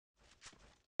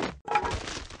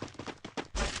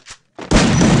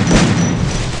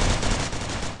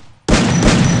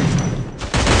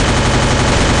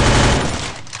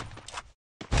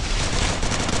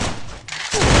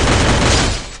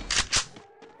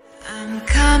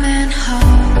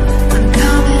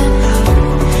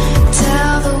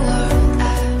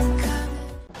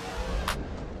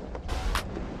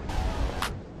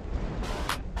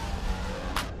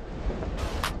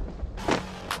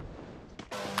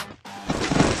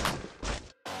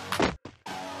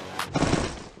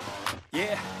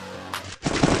Yeah.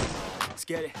 Let's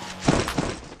get it.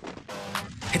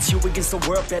 It's you against the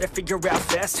world, better figure out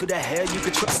fast who the hell you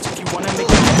can trust if you wanna make it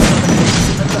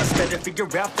best. The lust, better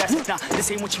figure out fast. Nah,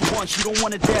 this ain't what you want, you don't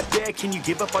want it that bad. Can you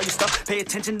give up all your stuff? Pay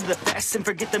attention to the facts and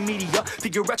forget the media.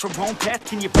 Figure out your own path,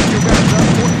 can you figure out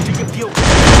love? Or do you feel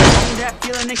bad? Own that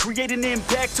feeling and create an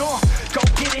impact. Go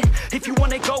get it, if you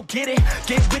wanna go get it.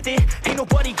 Get with it, ain't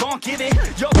nobody gon' give it.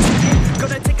 Yo,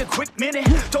 gonna take a quick minute,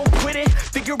 don't quit it.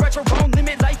 Figure out your own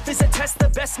limit, life is a test. The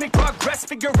best make progress,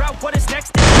 figure out what is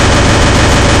next.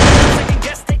 Second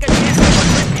guess, take a chance, take a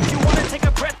breath. If you wanna take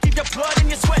a breath, keep your blood and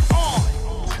your sweat on.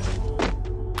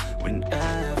 When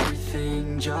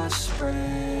everything just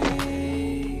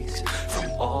breaks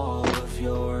from all of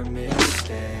your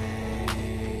mistakes,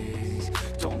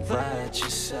 don't let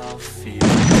yourself feel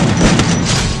down.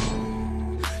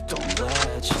 Don't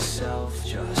let yourself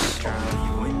just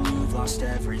drown. When you've lost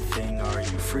everything, are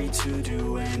you free to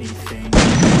do anything?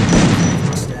 You've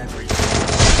lost everything,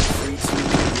 are you free to do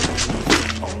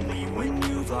anything? Only when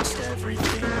you've lost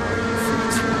everything are you free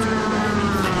to do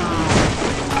anything.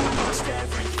 When you've lost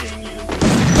everything, you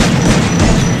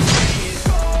is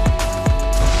gone,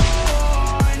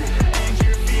 and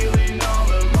you're feeling all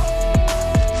alone.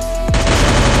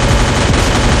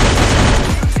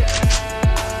 You down,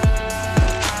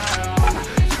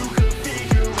 you could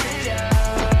figure it out.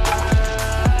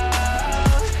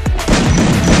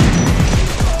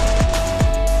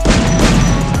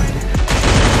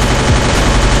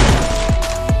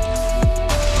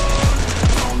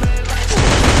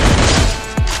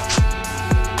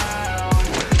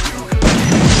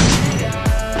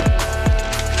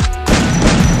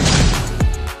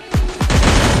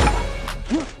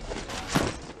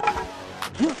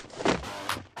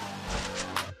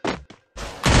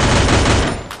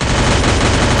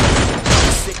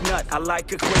 I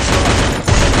like a quick rock.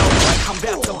 I'm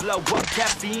about to blow up.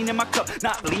 Caffeine in my cup,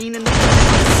 not lean in the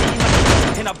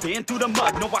cup. And I've been through the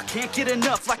mud. No, I can't get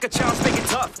enough. Like a child's making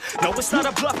tough. No, it's not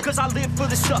a bluff, cause I live for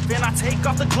this stuff. And I take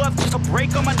off the glove just to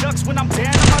break on my ducks. When I'm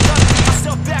down on my luck,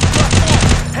 myself back up.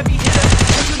 Heavy hitter,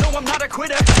 and you know I'm not a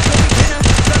quitter. No beginner,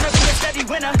 gonna be a steady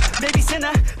winner. Maybe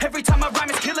sinner, every time I rhyme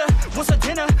is killer. What's a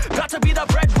dinner? About to be the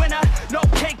breadwinner. No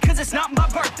cake, cause it's not my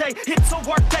birthday. It's a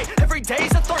work day, every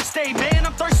day's a Thursday. Man,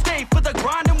 I'm thirsty for the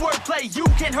grind and wordplay. You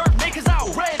can't hurt me, cause I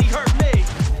already hurt me.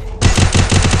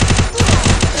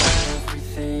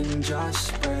 Everything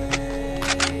just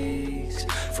breaks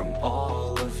from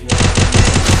all of your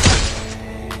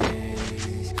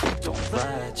mistakes. Don't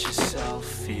let yourself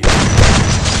feel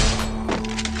down.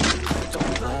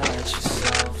 Don't let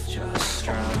yourself just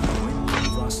drown. When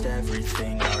you've lost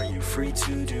everything, are you free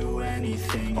to do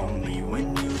anything? Only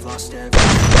when you've lost everything,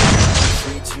 are you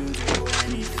free to do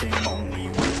anything? Only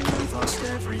when you've lost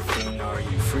everything, are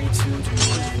you free to do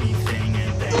anything?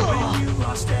 And then when you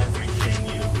lost everything,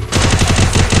 you lose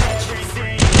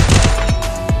everything.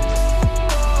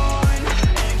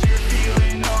 And you're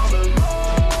feeling all alone.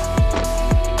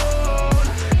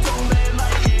 Don't let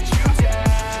life get you down.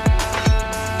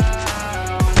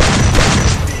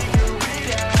 Figure it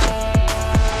out.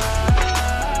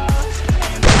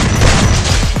 And when everything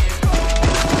is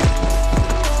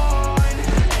gone,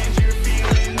 and you're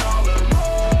feeling all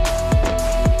alone.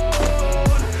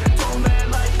 Don't let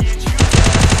life get you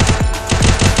down.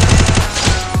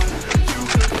 You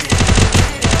could figure it out.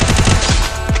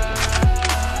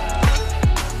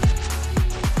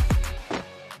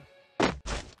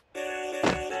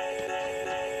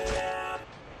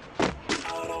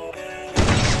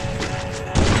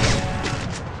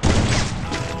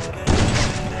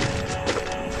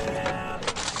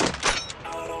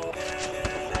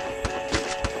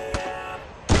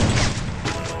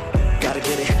 Gotta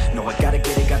get it, no I gotta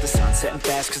get it. Got the sun setting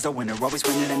fast, cause the winner always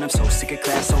winning. And I'm so sick of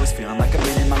class, always feeling like I'm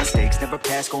winning. My mistakes never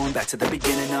pass, going back to the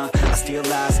beginning. I steal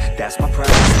lies, that's my prize.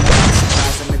 And I'm not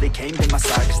surprised, I really came to my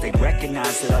side, cause they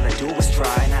recognize that all I do is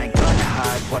try. And I ain't gonna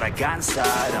hide what I got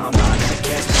inside. I'm not in the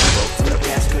cast, broke from the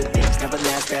past. Good things never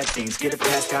last, bad things get it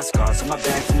past. Got scars on my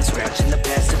back from the scratch in the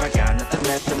past. If I got nothing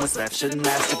left, then what's left shouldn't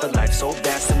last. If a life's so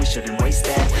vast, then we shouldn't waste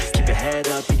that. Keep your head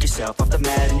up, pick yourself off the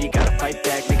mat. And you gotta fight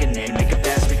back, make a name, make it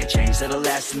fast. Make a change that'll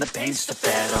last, and the pain's just a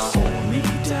fad. Hold me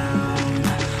down,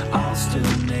 I'll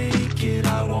still make it.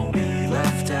 I won't be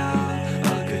left out.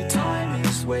 A good time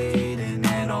is waiting,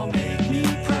 and I'll make me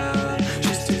proud.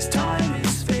 Just as time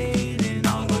is fading,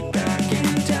 I'll look back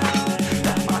and doubt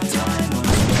that my time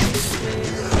was wasted.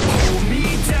 Hold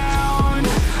me down,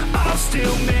 I'll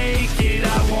still make it.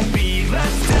 I won't be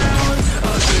left out.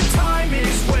 A good time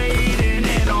is waiting,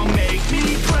 and I'll make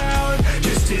me proud.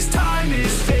 Just as time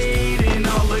is fading,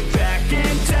 I'll look back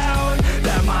and doubt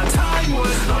that my time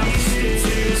was wasted.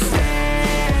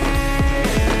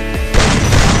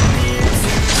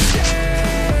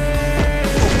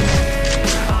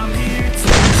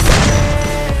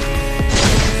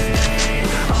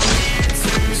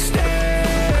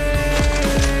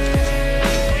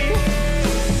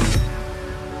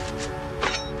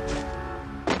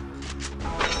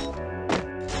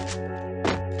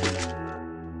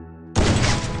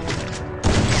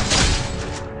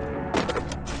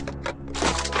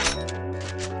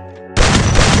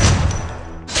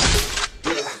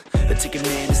 take a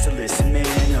man is to listen,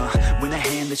 man. Win a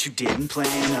hand that you didn't plan.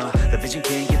 The vision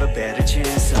can't give a better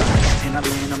chance. And I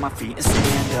land on my feet and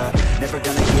stand up. Never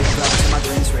gonna give up till my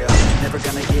dreams real. Never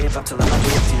gonna give up till I'm a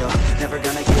big deal. Never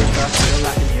gonna give up till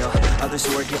I can heal others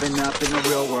who are giving up in the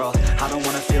real world. I don't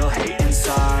wanna feel hate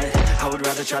inside. I would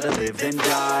rather try to live than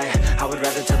die. I would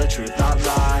rather tell the truth, not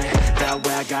lie. That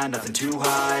way I got nothing to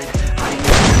hide. I ain't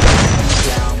never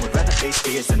down. Would rather face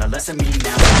fears than a lesson me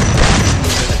now.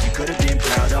 Like you could have been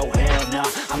proud. Oh hell no,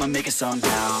 I'ma make a song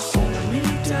now. Hold me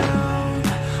down,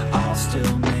 I'll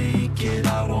still make it.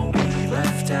 I won't be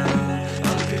left out.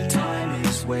 A good time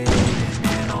is waiting,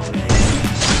 and I'll make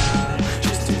it proud.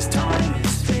 Just as time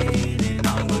is fading,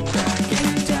 I'll look back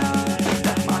and doubt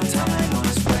that my time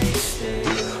was wasted.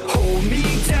 Hold me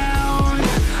down,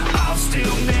 I'll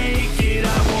still make it.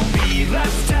 I won't be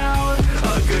left out.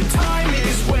 A good time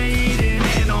is waiting,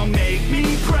 and I'll make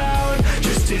me proud.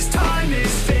 Just as time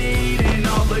is fading,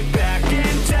 I'll look back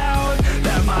and doubt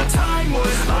that my time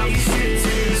was wasted.